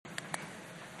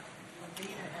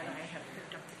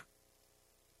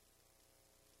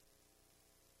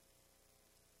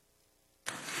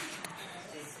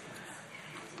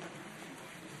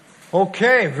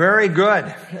Okay, very good.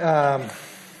 If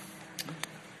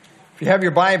you have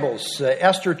your Bibles,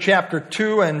 Esther chapter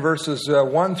 2 and verses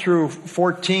 1 through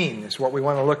 14 is what we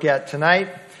want to look at tonight.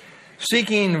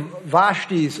 Seeking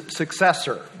Vashti's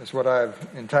successor is what I've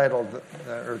titled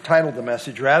the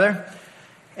message, rather.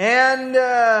 And,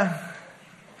 there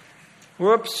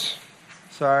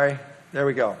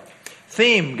we go.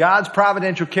 Theme, God's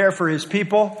providential care for his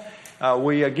people.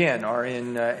 We, again, are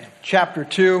in chapter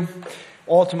 2.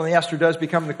 Ultimately, Esther does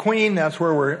become the queen. That's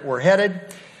where we're headed.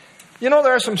 You know,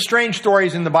 there are some strange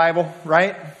stories in the Bible,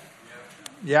 right?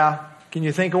 Yeah. Can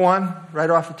you think of one right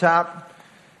off the top?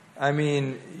 I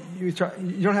mean, you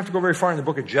don't have to go very far in the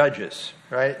book of Judges,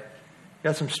 right? You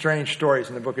got some strange stories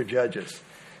in the book of Judges.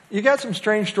 You got some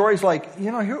strange stories like,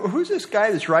 who's this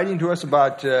guy that's writing to us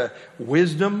about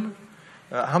wisdom?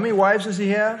 How many wives does he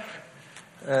have?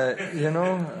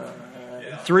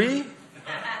 3?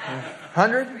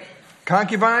 100?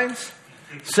 Concubines?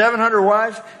 700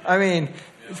 wives? I mean,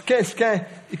 it's kind of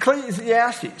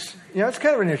Ecclesiastes. It's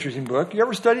kind of an interesting book. You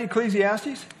ever studied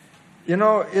Ecclesiastes?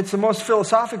 It's the most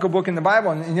philosophical book in the Bible,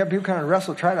 and yet people kind of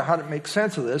wrestle, try to how to make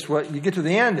sense of this. Well, you get to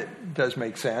the end, it does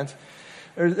make sense.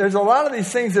 There's a lot of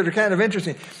these things that are kind of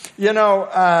interesting.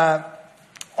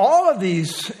 All of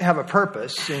these have a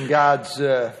purpose in God's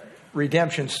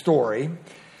redemption story.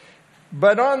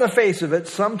 But on the face of it,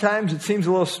 sometimes it seems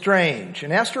a little strange.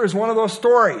 And Esther is one of those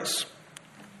stories.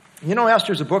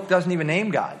 Esther's a book doesn't even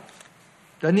name God.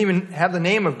 Doesn't even have the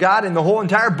name of God in the whole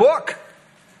entire book.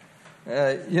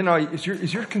 As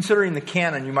you're considering the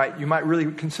canon, you might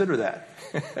really consider that.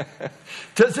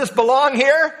 Does this belong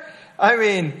here? I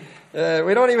mean,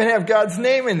 we don't even have God's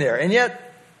name in there. And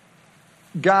yet,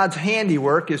 God's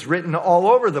handiwork is written all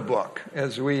over the book,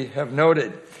 as we have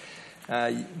noted.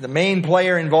 The main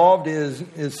player involved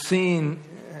is seen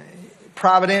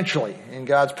providentially in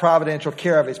God's providential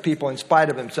care of his people in spite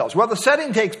of themselves. Well, the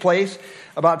setting takes place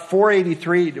about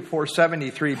 483 to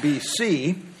 473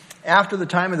 BC, after the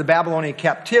time of the Babylonian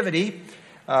captivity,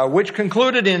 which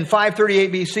concluded in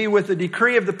 538 BC with the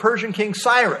decree of the Persian king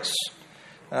Cyrus,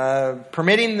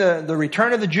 permitting the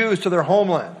return of the Jews to their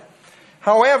homeland.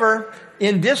 However,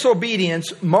 in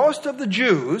disobedience, most of the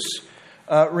Jews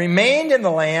remained in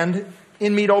the land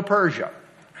in Medo-Persia.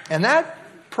 And that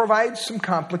provides some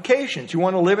complications. You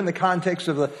want to live in the context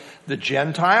of the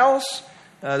Gentiles.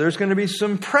 There's going to be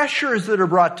some pressures that are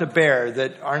brought to bear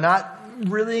that are not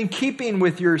really in keeping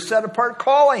with your set-apart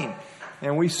calling.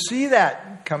 And we see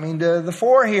that coming to the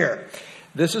fore here.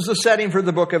 This is the setting for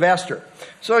the book of Esther.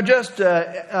 So just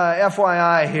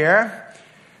FYI here,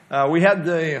 we had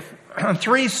the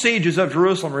 3 sieges of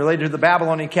Jerusalem related to the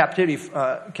Babylonian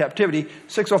captivity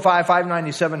 605,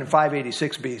 597, and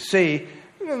 586 BC,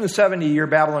 and then the 70-year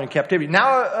Babylonian captivity.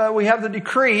 Now we have the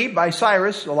decree by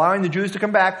Cyrus allowing the Jews to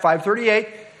come back, 538.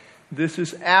 This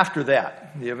is after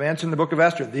that, the events in the book of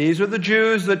Esther. These are the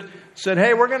Jews that said,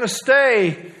 hey, we're going to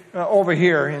stay over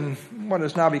here in what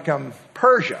has now become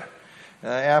Persia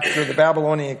after the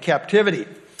Babylonian captivity.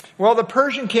 Well, the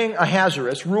Persian king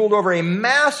Ahasuerus ruled over a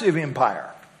massive empire.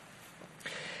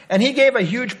 And he gave a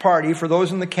huge party for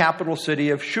those in the capital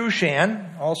city of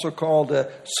Shushan, also called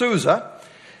Susa.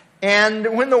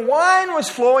 And when the wine was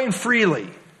flowing freely,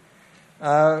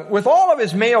 with all of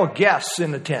his male guests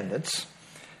in attendance,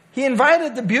 he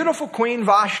invited the beautiful queen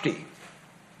Vashti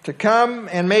to come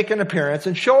and make an appearance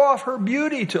and show off her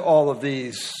beauty to all of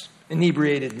these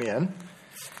inebriated men.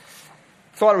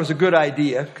 Thought it was a good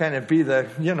idea, kind of be the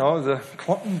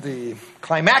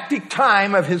climactic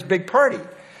time of his big party.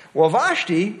 Well,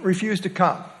 Vashti refused to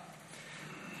come,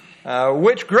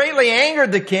 which greatly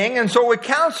angered the king, and so with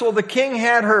counsel, the king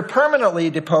had her permanently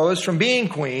deposed from being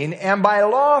queen and by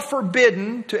law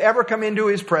forbidden to ever come into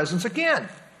his presence again.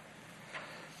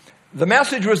 The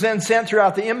message was then sent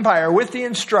throughout the empire with the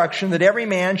instruction that every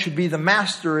man should be the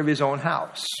master of his own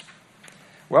house.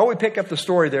 Well, we pick up the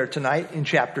story there tonight in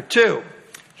chapter 2.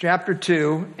 Chapter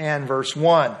 2 and verse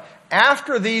 1.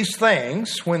 After these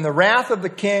things, when the wrath of the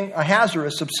king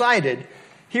Ahasuerus subsided,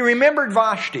 he remembered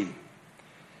Vashti,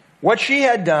 what she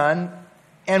had done,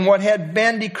 and what had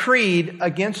been decreed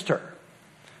against her.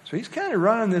 So he's kind of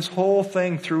running this whole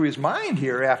thing through his mind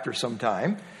here after some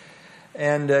time.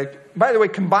 And by the way,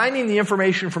 combining the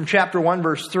information from chapter 1,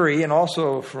 verse 3, and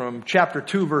also from chapter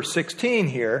 2, verse 16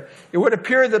 here, it would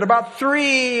appear that about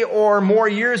 3 or more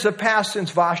years have passed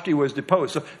since Vashti was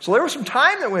deposed. So there was some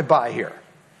time that went by here.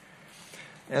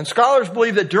 And scholars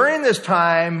believe that during this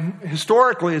time,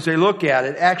 historically, as they look at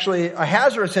it, actually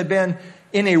Ahasuerus had been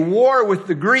in a war with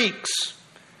the Greeks.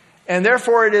 And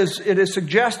therefore it is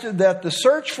suggested that the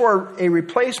search for a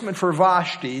replacement for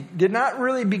Vashti did not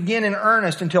really begin in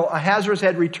earnest until Ahasuerus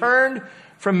had returned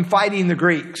from fighting the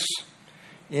Greeks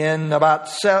in about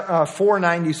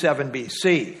 497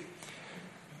 BC.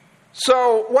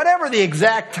 So whatever the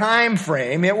exact time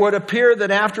frame, it would appear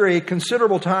that after a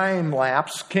considerable time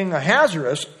lapse, King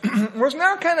Ahasuerus was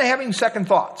now kind of having second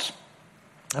thoughts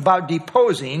about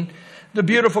deposing the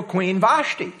beautiful queen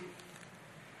Vashti.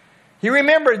 He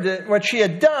remembered what she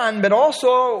had done, but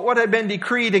also what had been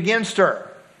decreed against her.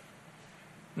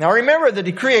 Now remember, the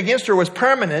decree against her was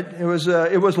permanent. It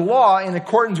was law in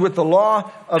accordance with the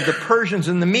law of the Persians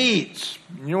and the Medes.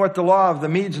 You know what the law of the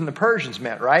Medes and the Persians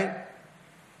meant, right?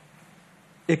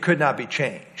 It could not be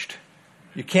changed.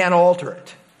 You can't alter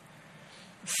it.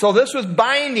 So this was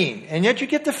binding, and yet you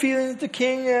get the feeling that the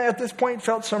king at this point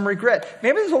felt some regret.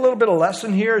 Maybe there's a little bit of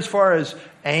lesson here as far as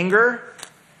anger.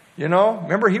 You know,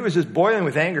 remember he was just boiling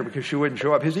with anger because she wouldn't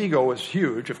show up. His ego was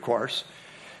huge, of course.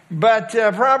 But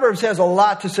Proverbs has a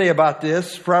lot to say about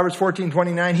this. Proverbs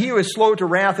 14:29, he who is slow to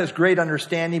wrath has great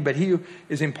understanding, but he who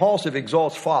is impulsive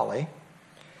exalts folly.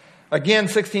 Again,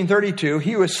 16:32,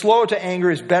 he who is slow to anger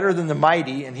is better than the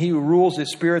mighty, and he who rules his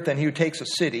spirit than he who takes a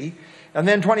city. And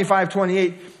then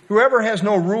 25:28, whoever has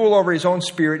no rule over his own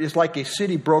spirit is like a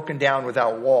city broken down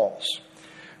without walls.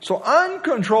 So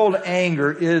uncontrolled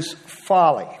anger is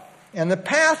folly, and the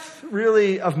path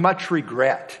really of much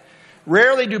regret.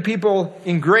 Rarely do people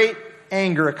in great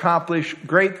anger accomplish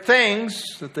great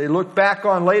things that they look back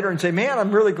on later and say, man,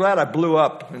 I'm really glad I blew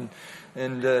up and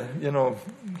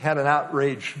had an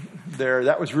outrage there.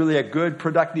 That was really a good,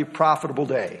 productive, profitable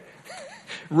day.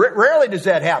 Rarely does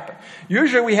that happen.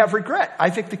 Usually we have regret. I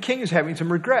think the king is having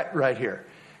some regret right here.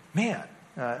 Man,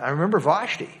 I remember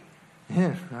Vashti.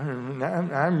 Yeah,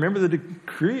 I remember the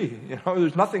decree.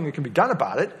 There's nothing that can be done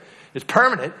about it. It's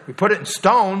permanent. We put it in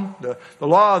stone, the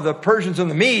law of the Persians and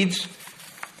the Medes.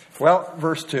 Well,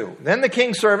 verse 2. Then the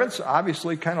king's servants,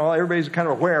 obviously everybody's kind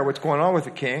of aware of what's going on with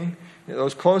the king,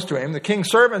 those close to him. The king's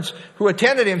servants who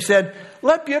attended him said,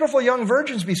 let beautiful young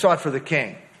virgins be sought for the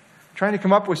king. Trying to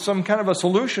come up with some kind of a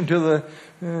solution to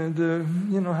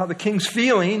how the king's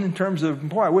feeling in terms of,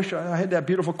 boy, I wish I had that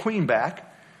beautiful queen back.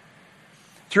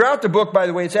 Throughout the book, by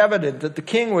the way, it's evident that the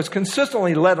king was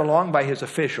consistently led along by his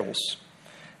officials.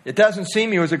 It doesn't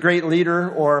seem he was a great leader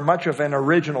or much of an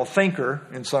original thinker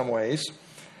in some ways.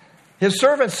 His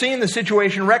servants, seeing the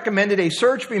situation, recommended a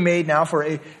search be made now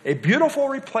for a beautiful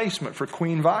replacement for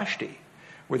Queen Vashti,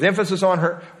 with emphasis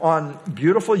on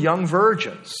beautiful young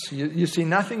virgins. You see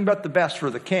nothing but the best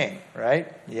for the king,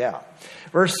 right? Yeah.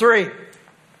 Verse 3.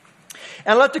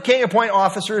 And let the king appoint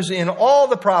officers in all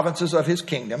the provinces of his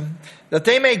kingdom, that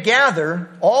they may gather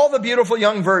all the beautiful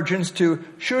young virgins to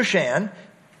Shushan,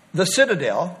 the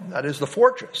citadel, that is the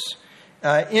fortress,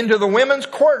 into the women's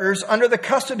quarters under the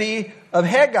custody of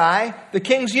Haggai, the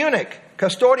king's eunuch,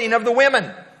 custodian of the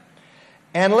women.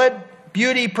 And let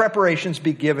beauty preparations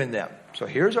be given them. So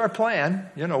here's our plan.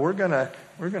 We're gonna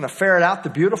ferret out the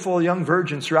beautiful young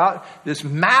virgins throughout this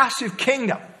massive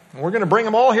kingdom. And we're going to bring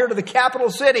them all here to the capital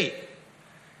city.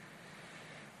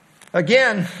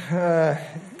 Again,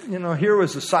 here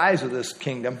was the size of this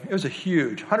kingdom. It was a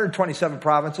huge, 127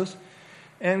 provinces.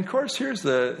 And of course, here's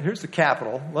the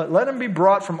capital. Let them be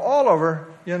brought from all over,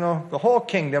 the whole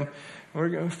kingdom. We're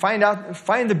going to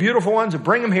find the beautiful ones and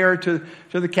bring them here to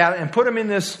the capital and put them in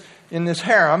this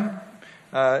harem.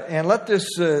 And let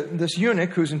this eunuch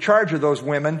who's in charge of those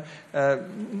women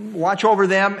watch over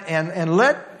them and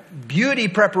let beauty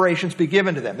preparations be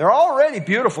given to them. They're already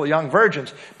beautiful young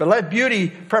virgins, but let beauty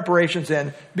preparations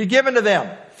then be given to them.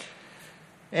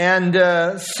 And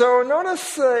so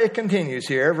notice it continues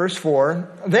here, verse 4.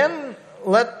 Then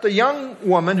let the young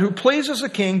woman who pleases the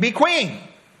king be queen.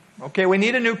 Okay, we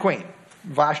need a new queen.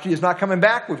 Vashti is not coming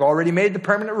back. We've already made the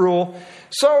permanent rule.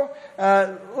 So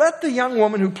let the young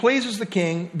woman who pleases the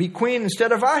king be queen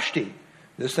instead of Vashti.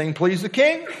 This thing pleased the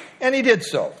king, and he did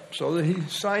so. So that he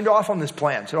signed off on this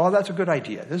plan. Said, that's a good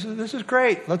idea. This is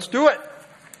great. Let's do it.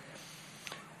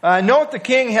 Note the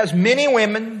king has many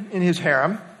women in his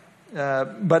harem,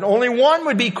 but only one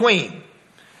would be queen.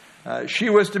 She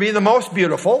was to be the most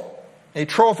beautiful, a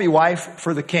trophy wife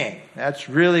for the king. That's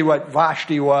really what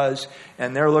Vashti was,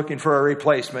 and they're looking for a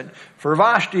replacement for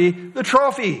Vashti, the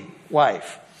trophy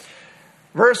wife.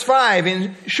 Verse 5,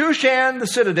 in Shushan, the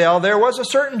citadel, there was a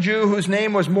certain Jew whose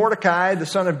name was Mordecai, the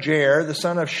son of Jair, the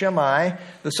son of Shimei,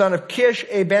 the son of Kish,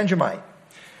 a Benjamite.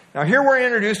 Now here we're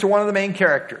introduced to one of the main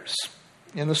characters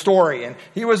in the story, and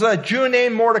he was a Jew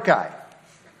named Mordecai.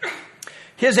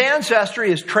 His ancestry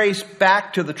is traced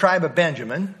back to the tribe of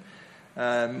Benjamin.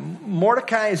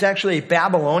 Mordecai is actually a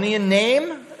Babylonian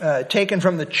name. taken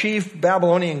from the chief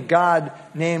Babylonian god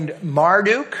named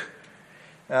Marduk.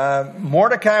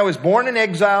 Mordecai was born in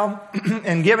exile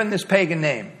and given this pagan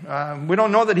name. We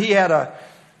don't know that he had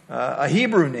a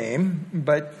Hebrew name,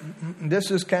 but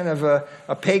this is kind of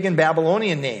a pagan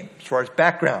Babylonian name as far as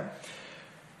background.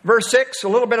 Verse 6, a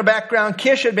little bit of background.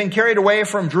 Kish had been carried away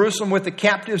from Jerusalem with the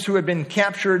captives who had been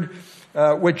captured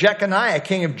with Jeconiah,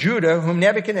 king of Judah, whom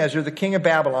Nebuchadnezzar, the king of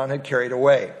Babylon, had carried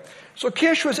away. So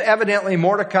Kish was evidently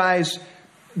Mordecai's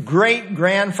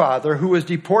great-grandfather who was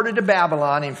deported to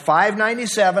Babylon in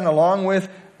 597 along with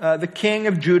the king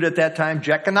of Judah at that time,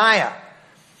 Jeconiah,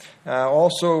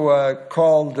 also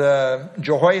called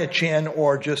Jehoiachin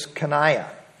or just Coniah.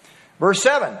 Verse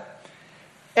 7,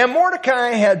 and Mordecai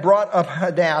had brought up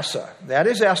Hadassah, that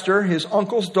is Esther, his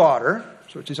uncle's daughter.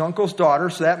 So it's his uncle's daughter,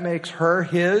 so that makes her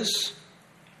his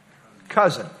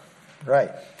cousin.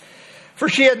 Right. For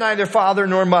she had neither father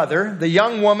nor mother. The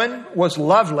young woman was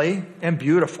lovely and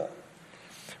beautiful.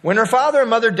 When her father and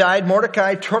mother died,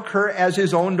 Mordecai took her as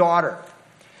his own daughter.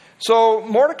 So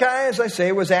Mordecai, as I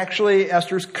say, was actually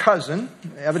Esther's cousin,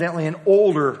 evidently an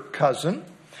older cousin.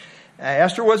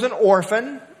 Esther was an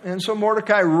orphan, and so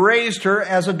Mordecai raised her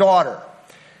as a daughter.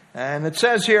 And it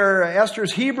says here,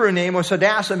 Esther's Hebrew name was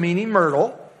Hadassah, meaning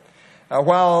myrtle,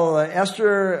 while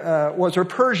Esther was her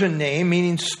Persian name,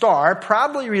 meaning star,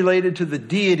 probably related to the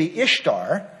deity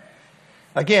Ishtar.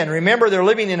 Again, remember they're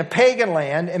living in a pagan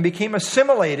land and became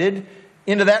assimilated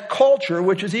into that culture,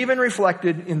 which is even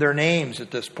reflected in their names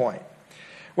at this point.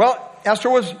 Well, Esther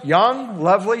was young,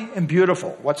 lovely, and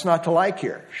beautiful. What's not to like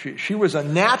here? She was a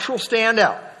natural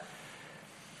standout.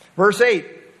 Verse 8,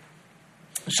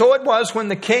 so it was when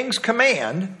the king's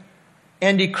command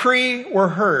and decree were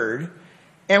heard,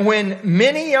 and when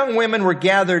many young women were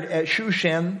gathered at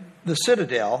Shushan, the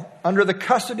citadel, under the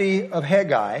custody of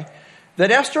Hegai,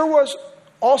 that Esther was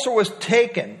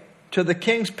taken to the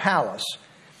king's palace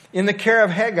in the care of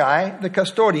Hegai, the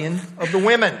custodian of the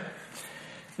women.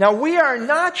 Now, we are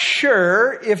not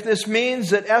sure if this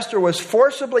means that Esther was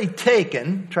forcibly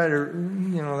taken.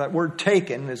 That word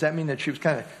taken, does that mean that she was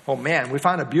kind of, oh man, we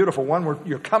found a beautiful one,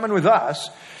 you're coming with us.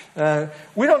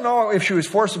 We don't know if she was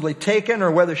forcibly taken or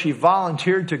whether she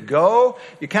volunteered to go.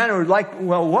 You kind of like,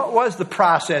 well, what was the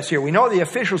process here? We know the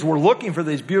officials were looking for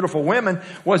these beautiful women.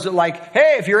 Was it like,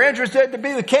 hey, if you're interested to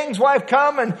be the king's wife,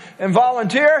 come and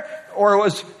volunteer? Or it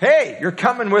was, hey, you're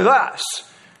coming with us?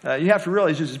 You have to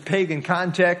realize this is pagan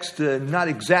context, not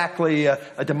exactly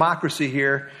a democracy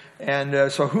here.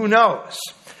 And so who knows?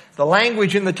 The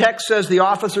language in the text says the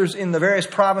officers in the various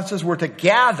provinces were to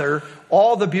gather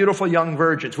all the beautiful young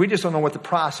virgins. We just don't know what the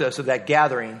process of that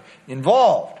gathering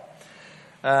involved.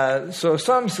 So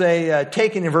some say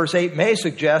taken in verse 8 may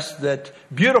suggest that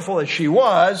beautiful as she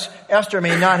was, Esther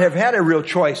may not have had a real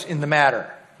choice in the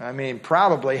matter. I mean,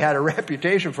 probably had a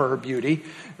reputation for her beauty.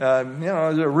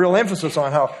 There's a real emphasis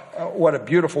on what a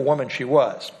beautiful woman she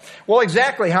was. Well,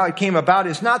 exactly how it came about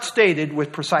is not stated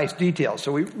with precise details,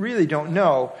 so we really don't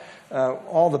know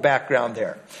all the background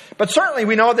there. But certainly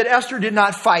we know that Esther did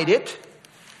not fight it.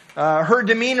 Her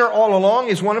demeanor all along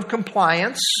is one of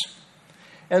compliance.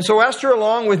 And so Esther,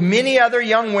 along with many other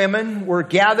young women, were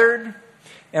gathered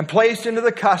and placed into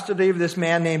the custody of this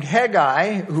man named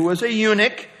Hegai, who was a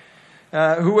eunuch,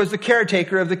 who was the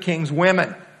caretaker of the king's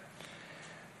women.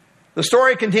 The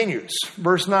story continues.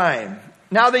 Verse 9.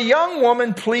 Now the young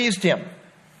woman pleased him.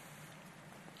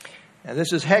 And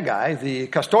this is Hegai, the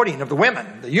custodian of the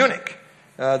women, the eunuch.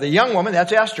 The young woman,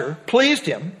 that's Esther, pleased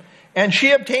him, and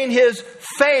she obtained his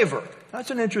favor.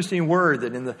 That's an interesting word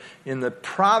that in the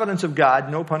providence of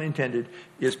God, no pun intended,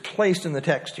 is placed in the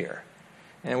text here.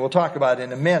 And we'll talk about it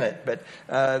in a minute. But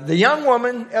the young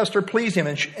woman, Esther, pleased him,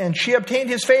 and she obtained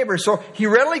his favor. So he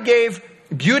readily gave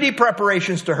beauty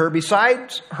preparations to her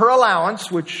besides her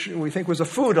allowance, which we think was a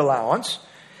food allowance.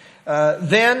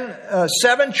 Then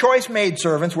 7 choice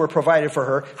maidservants were provided for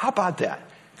her. How about that?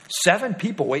 7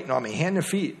 people waiting on me, hand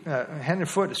and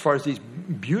foot, as far as these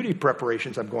beauty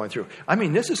preparations I'm going through. I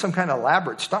mean, this is some kind of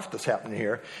elaborate stuff that's happening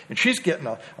here, and she's getting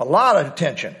a lot of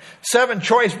attention. 7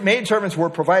 choice maidservants were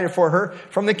provided for her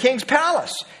from the king's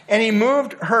palace, and he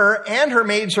moved her and her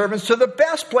maidservants to the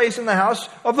best place in the house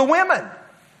of the women.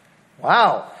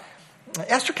 Wow.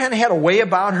 Esther kind of had a way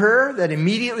about her that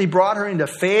immediately brought her into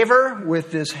favor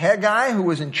with this Hegai who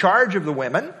was in charge of the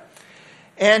women.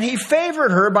 And he favored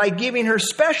her by giving her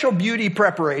special beauty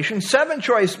preparation, 7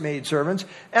 choice maidservants,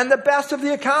 and the best of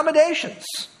the accommodations.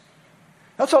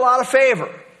 That's a lot of favor.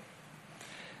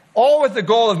 All with the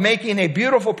goal of making a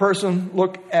beautiful person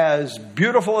look as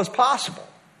beautiful as possible.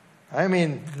 I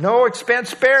mean, no expense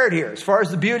spared here as far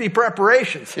as the beauty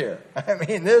preparations here. I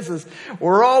mean,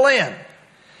 we're all in.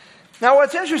 Now,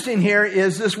 what's interesting here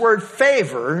is this word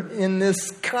favor in this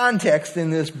context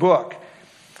in this book.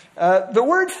 The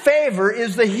word favor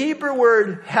is the Hebrew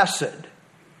word hesed,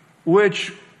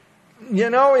 which,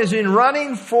 is in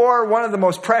running for one of the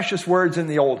most precious words in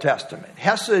the Old Testament.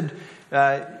 Hesed,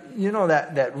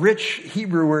 that rich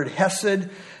Hebrew word hesed,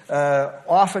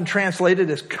 often translated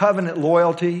as covenant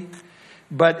loyalty,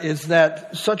 but is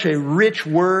that such a rich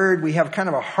word? We have kind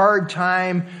of a hard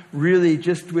time really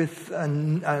just with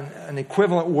an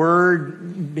equivalent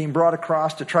word being brought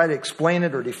across to try to explain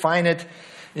it or define it.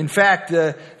 In fact,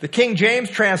 the King James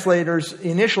translators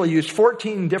initially used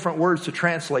 14 different words to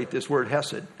translate this word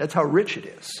hesed. That's how rich it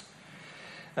is.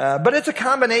 But it's a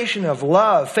combination of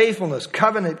love, faithfulness,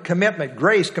 covenant, commitment,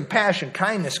 grace, compassion,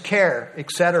 kindness, care,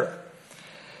 etc.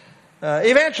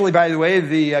 Eventually, by the way,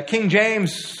 the King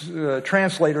James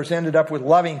translators ended up with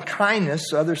loving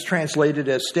kindness. Others translated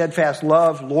as steadfast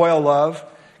love, loyal love,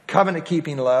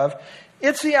 covenant-keeping love.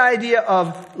 It's the idea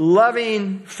of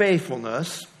loving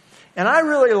faithfulness. And I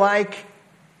really like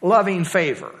loving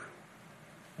favor.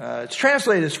 It's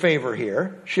translated as favor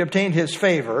here. She obtained his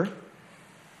favor.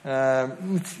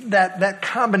 That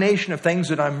combination of things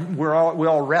that we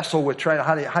all wrestle with.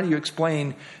 How do you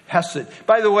explain hesed?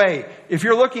 By the way, if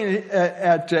you're looking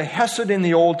at hesed in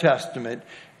the Old Testament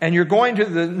and you're going to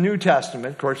the New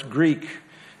Testament, of course Greek,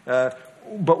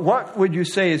 but what would you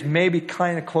say is maybe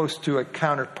kind of close to a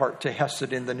counterpart to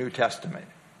hesed in the New Testament?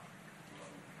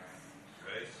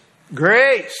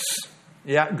 Grace.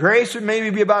 Yeah, grace would maybe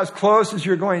be about as close as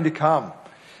you're going to come.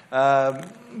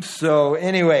 So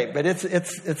anyway, but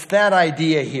it's that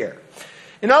idea here.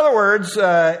 In other words,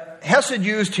 hesed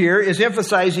used here is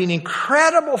emphasizing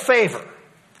incredible favor,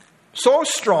 so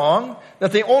strong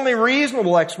that the only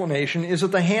reasonable explanation is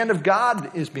that the hand of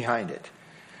God is behind it.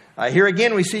 Here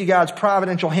again, we see God's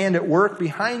providential hand at work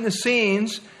behind the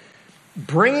scenes,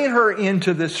 bringing her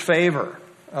into this favor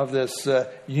of this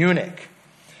eunuch.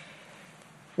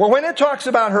 Well, when it talks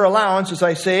about her allowance, as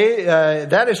I say,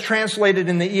 that is translated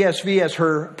in the ESV as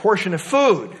her portion of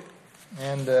food.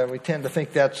 And we tend to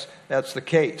think that's the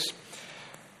case.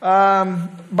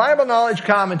 Bible Knowledge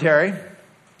Commentary.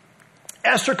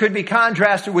 Esther could be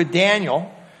contrasted with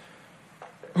Daniel,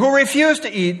 who refused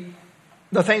to eat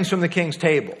the things from the king's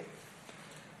table,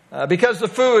 because the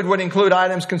food would include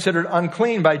items considered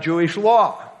unclean by Jewish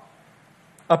law.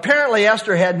 Apparently,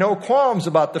 Esther had no qualms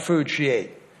about the food she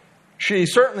ate. She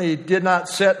certainly did not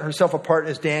set herself apart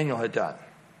as Daniel had done.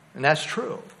 And that's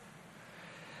true.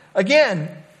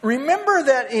 Again, remember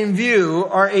that in view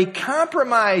are a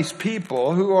compromised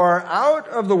people who are out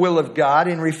of the will of God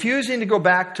in refusing to go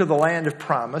back to the land of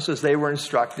promise as they were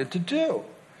instructed to do.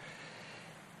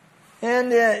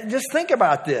 And just think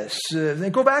about this.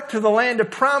 They go back to the land of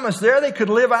promise. There they could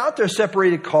live out their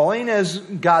separated calling as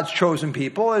God's chosen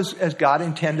people, as God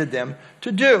intended them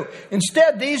to do.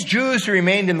 Instead, these Jews who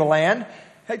remained in the land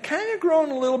had kind of grown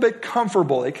a little bit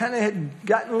comfortable. They kind of had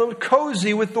gotten a little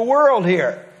cozy with the world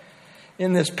here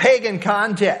in this pagan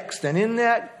context. And in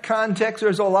that context,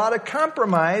 there's a lot of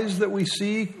compromise that we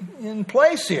see in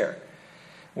place here.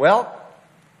 Well,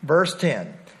 verse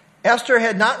 10. Esther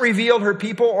had not revealed her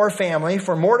people or family,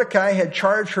 for Mordecai had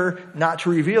charged her not to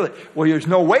reveal it. Well, there's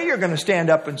no way you're going to stand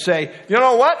up and say, you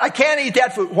know what, I can't eat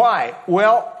that food. Why?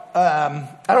 Well,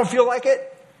 I don't feel like it.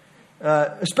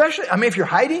 Especially, if you're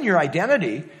hiding your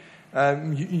identity,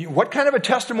 what kind of a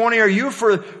testimony are you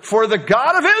for the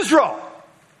God of Israel?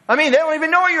 They don't even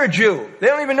know you're a Jew. They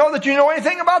don't even know that you know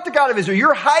anything about the God of Israel.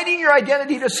 You're hiding your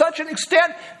identity to such an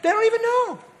extent, they don't even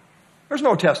know. There's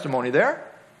no testimony there.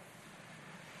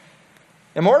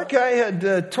 And Mordecai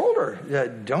had told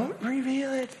her, don't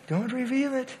reveal it, don't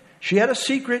reveal it. She had a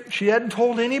secret she hadn't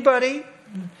told anybody,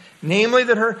 namely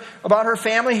about her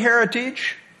family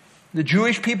heritage, the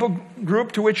Jewish people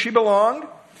group to which she belonged.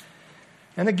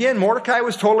 And again, Mordecai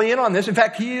was totally in on this. In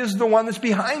fact, he is the one that's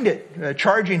behind it,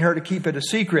 charging her to keep it a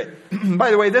secret.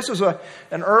 By the way, this is an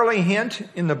early hint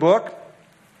in the book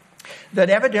that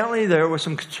evidently there was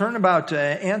some concern about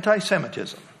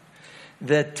anti-Semitism.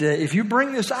 That if you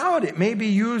bring this out, it may be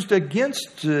used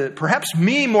against perhaps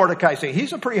me, Mordecai, saying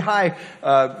he's a pretty high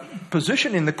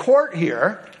position in the court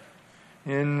here,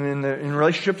 in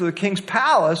relationship to the king's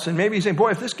palace, and maybe he's saying, boy,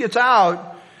 if this gets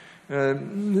out,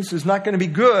 this is not going to be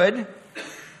good.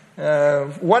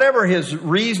 Whatever his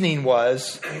reasoning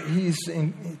was, he's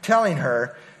telling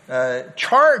her,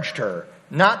 charged her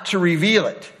not to reveal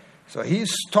it. So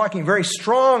he's talking very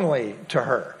strongly to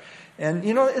her. And,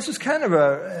 this is kind of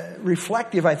a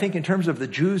reflective, I think, in terms of the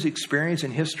Jews' experience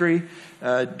in history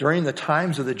during the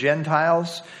times of the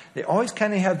Gentiles. They always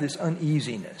kind of have this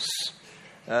uneasiness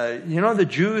The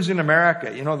Jews in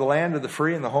America, the land of the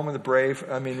free and the home of the brave.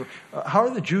 I mean, how are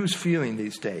the Jews feeling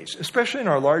these days, especially in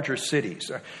our larger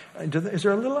cities? Is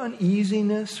there a little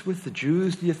uneasiness with the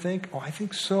Jews, do you think? Oh, I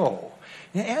think so.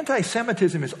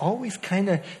 Anti-Semitism is always kind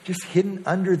of just hidden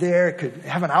under there. It could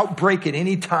have an outbreak at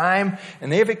any time,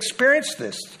 and they have experienced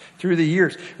this through the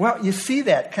years. Well, you see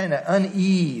that kind of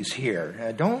unease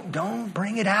here. Don't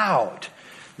bring it out.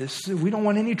 We don't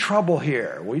want any trouble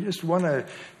here. We just want to,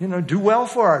 do well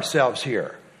for ourselves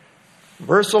here.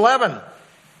 Verse 11.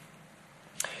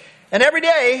 And every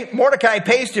day Mordecai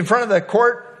paced in front of the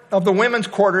court of the women's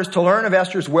quarters to learn of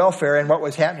Esther's welfare and what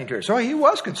was happening to her. So he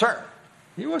was concerned.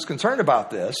 He was concerned about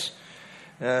this.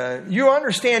 You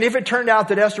understand, if it turned out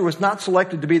that Esther was not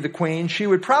selected to be the queen, she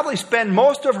would probably spend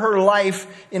most of her life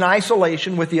in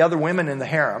isolation with the other women in the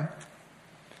harem.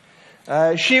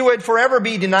 She would forever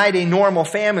be denied a normal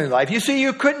family life. You see,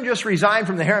 you couldn't just resign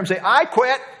from the harem and say, I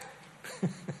quit.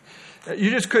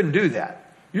 You just couldn't do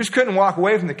that. You just couldn't walk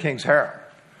away from the king's harem.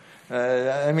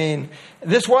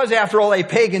 This was, after all, a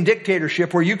pagan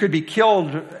dictatorship where you could be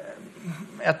killed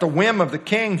at the whim of the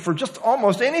king for just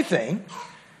almost anything.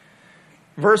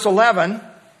 Verse 11.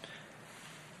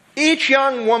 Each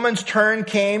young woman's turn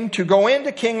came to go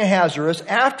into King Ahasuerus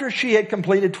after she had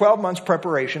completed 12 months'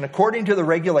 preparation, according to the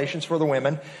regulations for the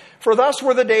women. For thus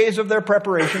were the days of their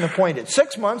preparation appointed.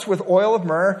 6 months with oil of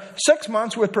myrrh, 6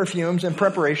 months with perfumes and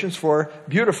preparations for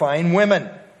beautifying women.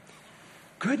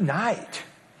 Good night.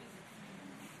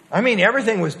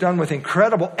 Everything was done with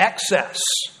incredible excess.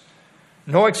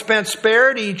 No expense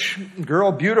spared. Each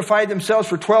girl beautified themselves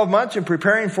for 12 months in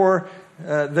preparing for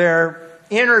their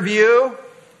interview,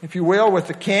 if you will, with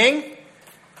the king.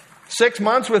 6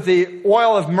 months with the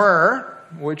oil of myrrh,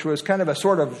 which was kind of a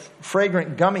sort of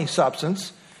fragrant gummy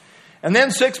substance. And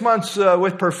then 6 months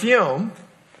with perfume.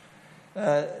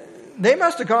 They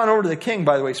must have gone over to the king,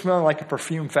 by the way, smelling like a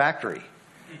perfume factory.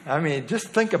 Just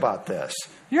think about this.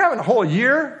 You're having a whole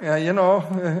year,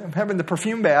 having the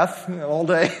perfume bath all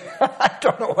day. I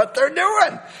don't know what they're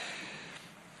doing.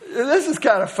 This is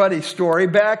kind of a funny story.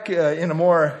 Back in a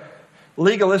more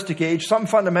legalistic age, some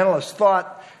fundamentalists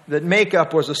thought that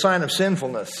makeup was a sign of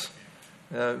sinfulness.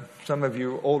 Some of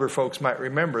you older folks might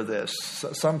remember this.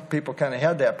 Some people kind of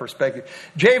had that perspective.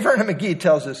 J. Vernon McGee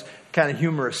tells this kind of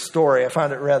humorous story. I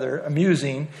found it rather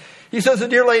amusing. He says, a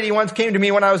dear lady once came to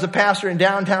me when I was a pastor in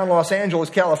downtown Los Angeles,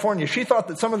 California. She thought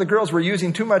that some of the girls were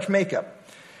using too much makeup.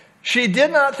 She did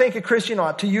not think a Christian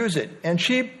ought to use it, and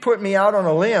she put me out on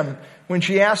a limb when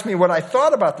she asked me what I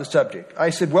thought about the subject.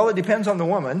 I said, well, it depends on the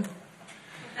woman.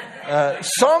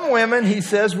 Some women, he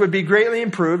says, would be greatly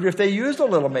improved if they used a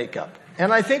little makeup.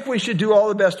 And I think we should do all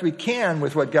the best we can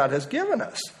with what God has given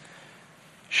us.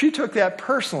 She took that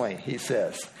personally, he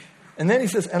says. And then he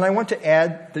says, and I want to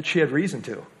add that she had reason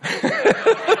to.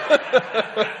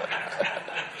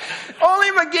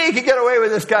 Only McGee could get away with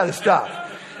this kind of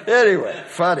stuff. Anyway,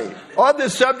 funny. On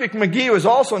this subject, McGee was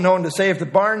also known to say, if the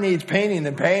barn needs painting,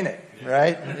 then paint it.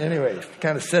 Right? Anyway,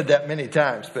 kind of said that many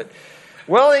times. But,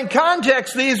 well, in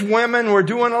context, these women were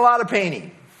doing a lot of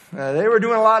painting. They were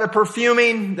doing a lot of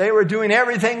perfuming. They were doing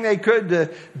everything they could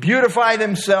to beautify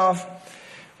themselves.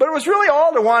 But it was really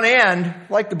all to one end,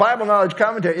 like the Bible Knowledge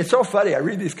Commentary. It's so funny. I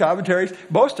read these commentaries.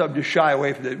 Most of them just shy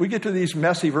away from it. We get to these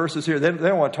messy verses here. They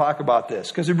don't want to talk about this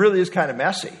because it really is kind of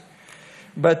messy.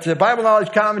 But the Bible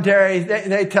Knowledge Commentary,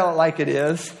 they tell it like it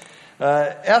is.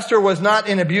 Esther was not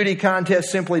in a beauty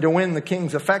contest simply to win the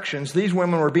king's affections. These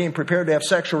women were being prepared to have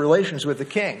sexual relations with the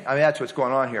king. That's what's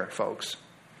going on here, folks.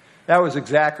 That was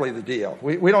exactly the deal.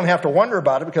 We don't have to wonder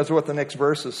about it because of what the next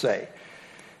verses say.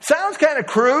 Sounds kind of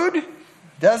crude,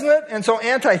 doesn't it? And so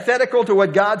antithetical to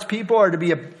what God's people are to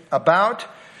be about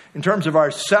in terms of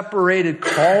our separated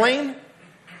calling.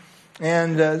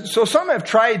 And so some have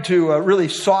tried to really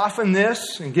soften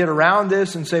this and get around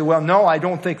this and say, well, no, I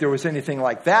don't think there was anything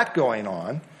like that going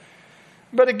on.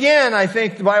 But again, I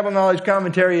think the Bible Knowledge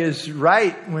Commentary is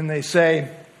right when they say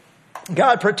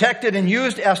God protected and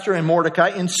used Esther and Mordecai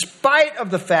in spite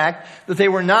of the fact that they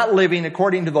were not living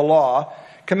according to the law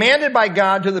commanded by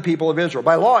God to the people of Israel.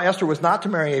 By law, Esther was not to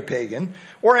marry a pagan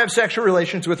or have sexual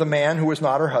relations with a man who was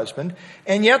not her husband.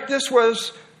 And yet this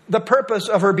was the purpose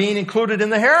of her being included in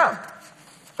the harem.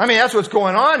 That's what's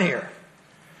going on here.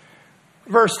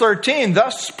 Verse 13,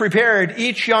 thus prepared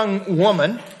each young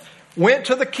woman went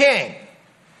to the king,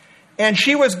 and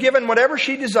she was given whatever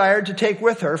she desired to take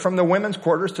with her from the women's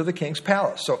quarters to the king's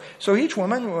palace. So each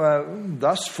woman,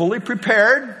 thus fully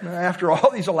prepared, after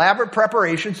all these elaborate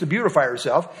preparations to beautify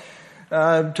herself,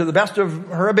 to the best of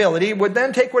her ability, would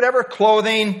then take whatever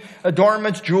clothing,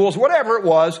 adornments, jewels, whatever it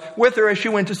was, with her as she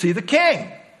went to see the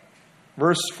king.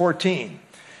 Verse 14.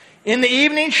 In the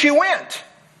evening she went,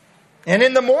 and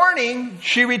in the morning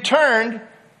she returned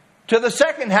to the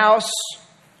second house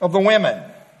of the women,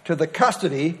 to the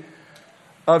custody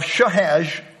of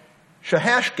Shahashgaz.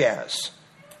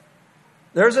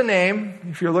 There's a name,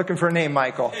 if you're looking for a name,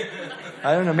 Michael.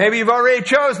 I don't know, maybe you've already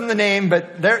chosen the name,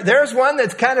 but there's one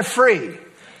that's kind of free.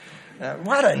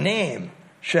 What a name,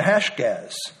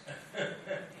 Shahashgaz.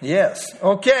 Yes,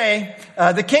 okay.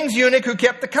 The king's eunuch who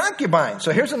kept the concubine.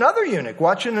 So here's another eunuch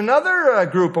watching another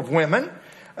group of women.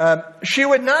 She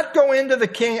would not go into the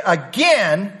king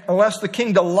again unless the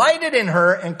king delighted in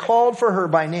her and called for her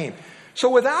by name. So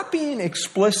without being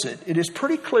explicit, it is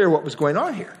pretty clear what was going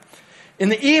on here. In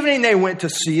the evening they went to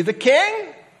see the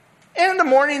king, and in the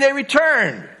morning they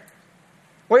returned.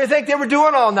 What do you think they were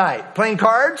doing all night? Playing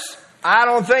cards? I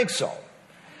don't think so.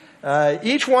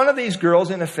 Each one of these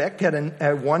girls, in effect, had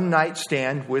a one-night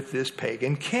stand with this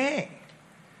pagan king.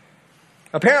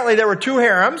 Apparently, there were two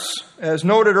harems. As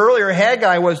noted earlier,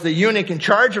 Haggai was the eunuch in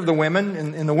charge of the women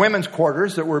in the women's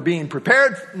quarters that were being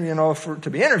prepared, to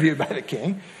be interviewed by the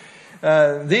king.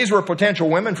 These were potential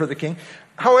women for the king.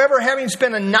 However, having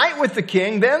spent a night with the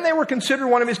king, then they were considered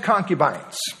one of his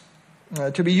concubines,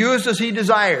 to be used as he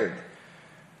desired.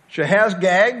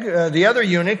 Shahashgaz, the other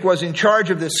eunuch, was in charge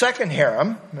of the second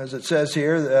harem, as it says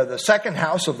here, the second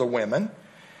house of the women.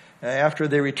 After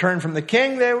they returned from the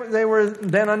king, they were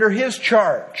then under his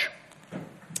charge.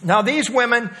 Now, these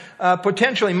women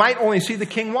potentially might only see the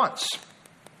king once,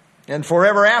 and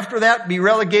forever after that be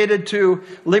relegated to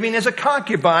living as a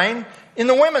concubine in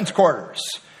the women's quarters.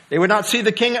 They would not see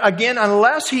the king again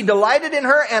unless he delighted in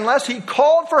her, unless he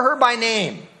called for her by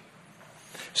name.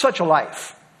 Such a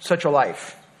life, such a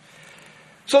life.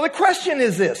 So the question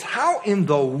is this: how in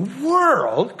the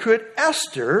world could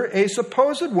Esther, a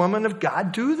supposed woman of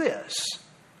God, do this?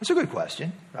 That's a good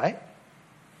question, right?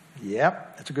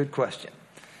 Yep, that's a good question.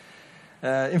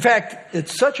 In fact,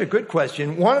 it's such a good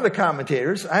question. One of the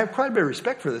commentators, I have quite a bit of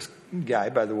respect for this guy,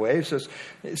 by the way,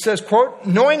 it says, quote,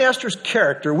 knowing Esther's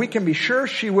character, we can be sure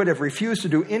she would have refused to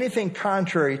do anything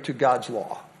contrary to God's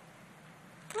law.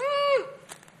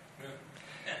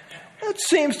 It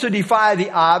seems to defy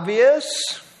the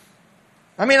obvious.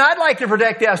 I mean, I'd like to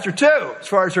protect Esther too, as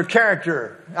far as her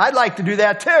character. I'd like to do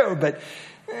that too, but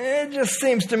it just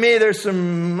seems to me there's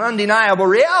some undeniable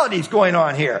realities going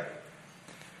on here.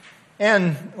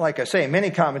 And like I say, many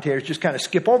commentators just kind of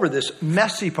skip over this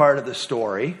messy part of the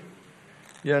story.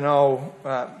 You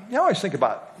always think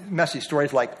about messy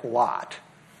stories like Lot.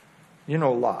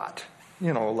 Lot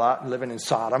living in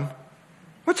Sodom.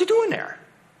 What's he doing there?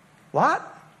 Lot?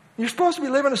 You're supposed to be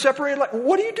living a separated life.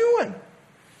 What are you doing?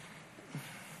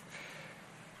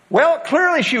 Well,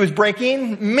 clearly she was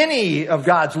breaking many of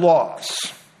God's laws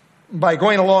by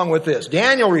going along with this.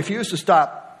 Daniel refused to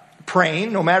stop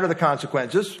praying, no matter the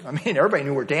consequences. I mean, everybody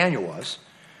knew where Daniel was.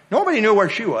 Nobody knew where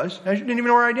she was. She didn't even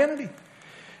know her identity.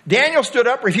 Daniel stood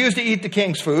up, refused to eat the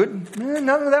king's food. None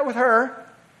of that with her.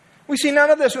 We see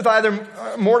none of this with either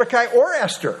Mordecai or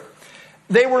Esther.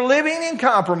 They were living in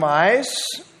compromise,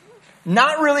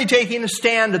 not really taking a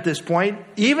stand at this point,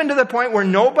 even to the point where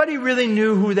nobody really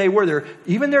knew who they were.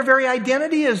 Even their very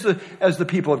identity as the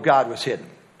people of God was hidden.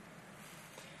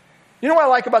 You know what I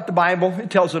like about the Bible? It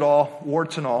tells it all,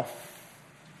 warts and all.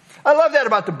 I love that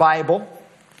about the Bible.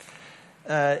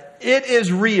 It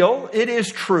is real. It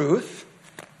is truth.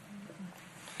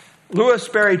 Louis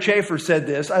Sperry Chafer said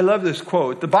this. I love this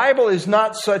quote. The Bible is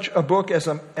not such a book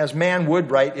as man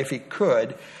would write if he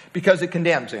could, because it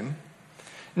condemns him.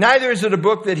 Neither is it a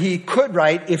book that he could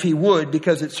write if he would,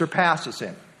 because it surpasses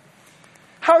him.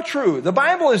 How true. The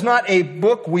Bible is not a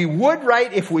book we would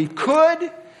write if we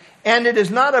could, and it is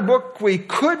not a book we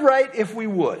could write if we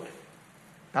would.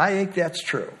 I think that's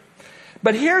true.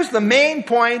 But here's the main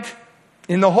point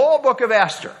in the whole book of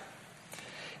Esther.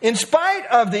 In spite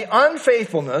of the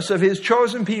unfaithfulness of his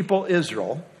chosen people,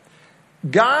 Israel,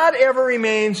 God ever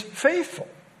remains faithful.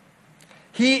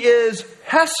 He is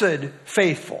Hesed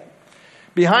faithful,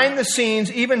 behind the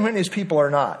scenes, even when his people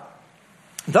are not.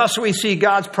 Thus we see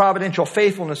God's providential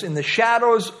faithfulness in the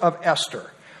shadows of Esther,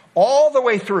 all the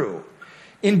way through.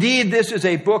 Indeed, this is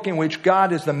a book in which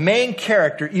God is the main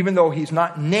character, even though he's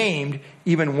not named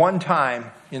even one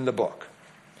time in the book.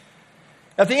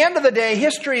 At the end of the day,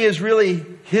 history is really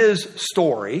his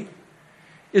story.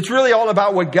 It's really all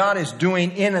about what God is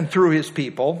doing in and through his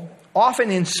people,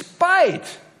 often in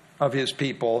spite of his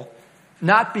people,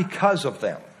 not because of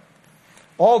them.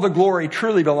 All the glory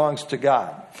truly belongs to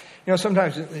God.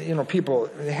 Sometimes, people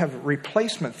they have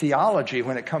replacement theology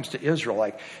when it comes to Israel.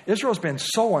 Like, Israel's been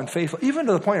so unfaithful, even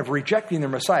to the point of rejecting their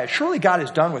Messiah. Surely God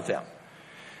is done with them.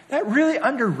 that really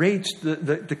underrates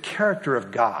the character of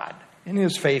God and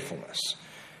his faithfulness,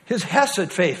 his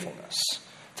hesed faithfulness.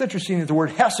 It's interesting that the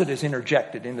word hesed is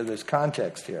interjected into this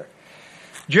context here.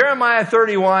 Jeremiah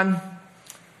 31.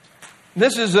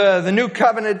 This is the New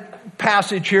Covenant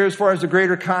passage here as far as the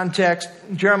greater context.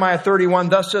 Jeremiah 31,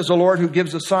 thus says the Lord who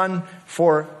gives the sun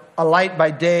for a light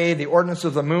by day, the ordinance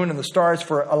of the moon and the stars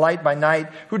for a light by night,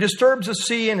 who disturbs the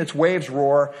sea and its waves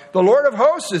roar. The Lord of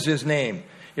hosts is his name.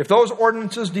 If those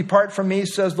ordinances depart from me,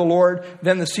 says the Lord,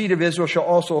 then the seed of Israel shall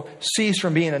also cease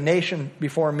from being a nation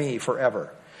before me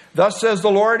forever. Thus says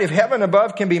the Lord, if heaven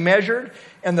above can be measured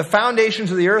and the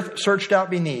foundations of the earth searched out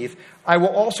beneath, I will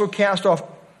also cast off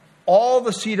all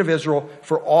the seed of Israel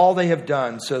for all they have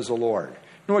done, says the Lord. You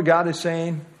know what God is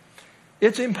saying?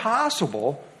 It's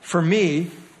impossible for me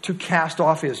to cast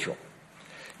off Israel.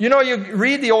 You know, you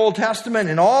read the Old Testament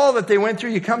and all that they went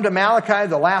through. You come to Malachi,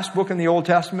 the last book in the Old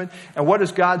Testament. And what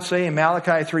does God say in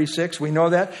Malachi 3:6? We know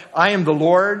that. I am the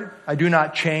Lord, I do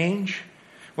not change.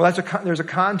 Well, there's a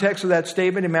context of that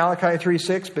statement in Malachi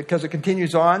 3:6 because it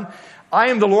continues on. I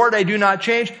am the Lord, I do not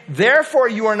change. Therefore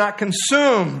you are not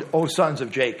consumed, O sons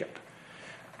of Jacob.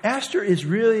 Esther is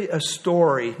really a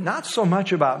story, not so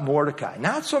much about Mordecai,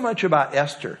 not so much about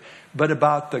Esther, but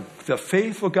about the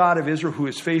faithful God of Israel who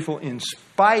is faithful in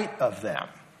spite of them.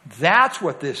 That's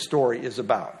what this story is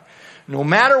about. No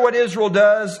matter what Israel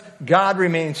does, God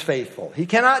remains faithful. He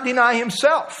cannot deny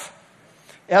himself.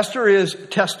 Esther is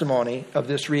testimony of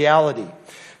this reality.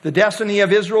 The destiny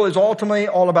of Israel is ultimately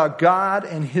all about God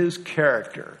and his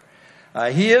character.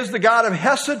 He is the God of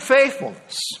hesed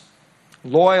faithfulness,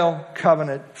 loyal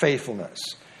covenant faithfulness.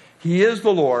 He is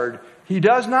the Lord. He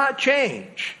does not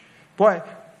change. Boy,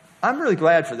 I'm really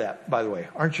glad for that, by the way,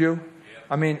 aren't you?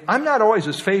 I mean, I'm not always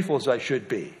as faithful as I should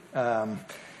be.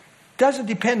 Doesn't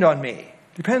depend on me.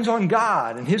 Depends on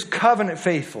God and his covenant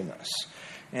faithfulness.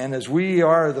 And as we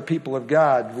are the people of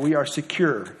God, we are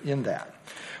secure in that.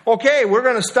 Okay, we're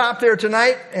going to stop there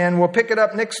tonight, and we'll pick it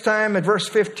up next time at verse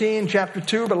 15, chapter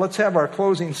 2. But let's have our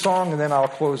closing song, and then I'll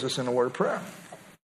close us in a word of prayer.